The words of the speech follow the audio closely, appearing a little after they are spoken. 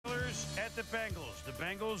at the Bengals. The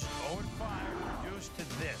Bengals 0-5 reduced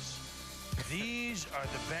to this. These are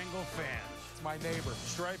the Bengal fans. It's my neighbor.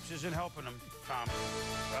 Stripes isn't helping them, Tom.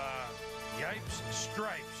 Yipes,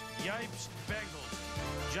 Stripes. Yipes,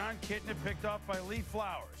 Bengals. John Kitna picked off by Lee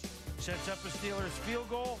Flowers. Sets up a Steelers field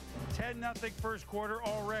goal. 10-0 first quarter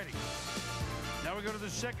already. Now we go to the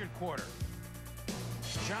second quarter.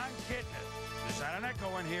 John Kitna. There's not an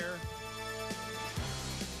echo in here.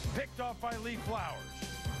 Picked off by Lee Flowers.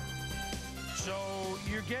 So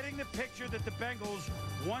you're getting the picture that the Bengals,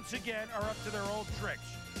 once again, are up to their old tricks.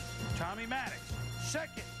 Tommy Maddox,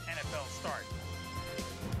 second NFL start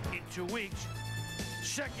in 2 weeks.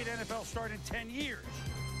 Second NFL start in 10 years.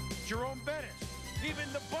 Jerome Bettis. Even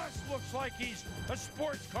the bus looks like he's a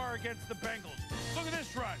sports car against the Bengals. Look at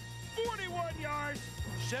this run. 41 yards,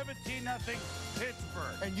 17-0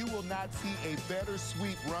 Pittsburgh. And you will not see a better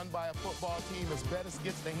sweep run by a football team as Bettis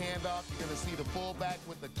gets the handoff. You're going to see the fullback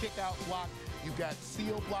with the kick-out block. You've got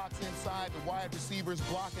seal blocks inside, the wide receivers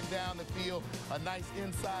blocking down the field. A nice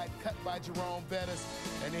inside cut by Jerome Bettis,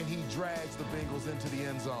 and then he drags the Bengals into the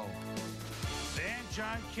end zone. Then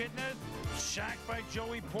John Kitna, sacked by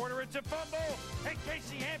Joey Porter. It's a fumble. And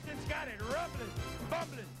Casey Hampton's got it. Rumbling,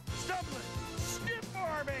 bumbling, stumbling,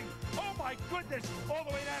 stiff-arming. Oh, my goodness. All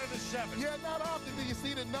the way down to the 7. Yeah, not often do you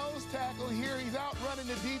see the nose tackle here. He's out running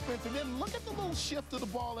the defense. And then look at the little shift of the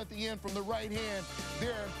ball at the end from the right hand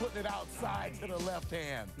there and putting it outside to the left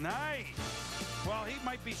hand. Nice. Well, he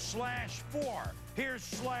might be /4. Here's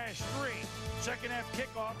 /3. Second half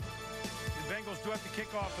kickoff. The Bengals do have to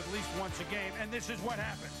kick off at least once a game. And this is what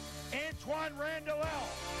happened. Antoine Randall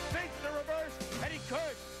fakes the reverse, and he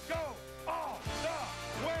could go all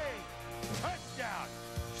the way. Touchdown.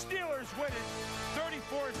 Steelers win it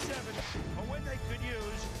 34-7. A win they could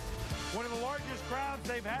use. One of the largest crowds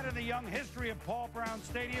they've had in the young history of Paul Brown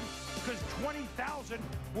Stadium, because 20,000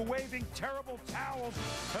 were waving terrible towels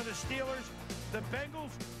for the Steelers. The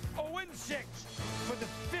Bengals 0-6 for the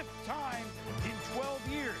 5th time in 12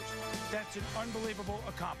 years. That's an unbelievable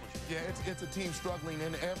accomplishment. Yeah, it's a team struggling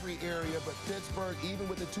in every area, but Pittsburgh, even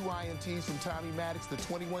with the 2 INTs from Tommy Maddox, the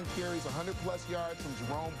 21 carries, 100-plus yards from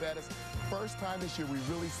Jerome Bettis, first time this year we've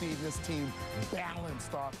really seen this team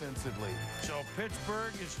balanced offensively. So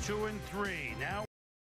Pittsburgh is 2-3. Now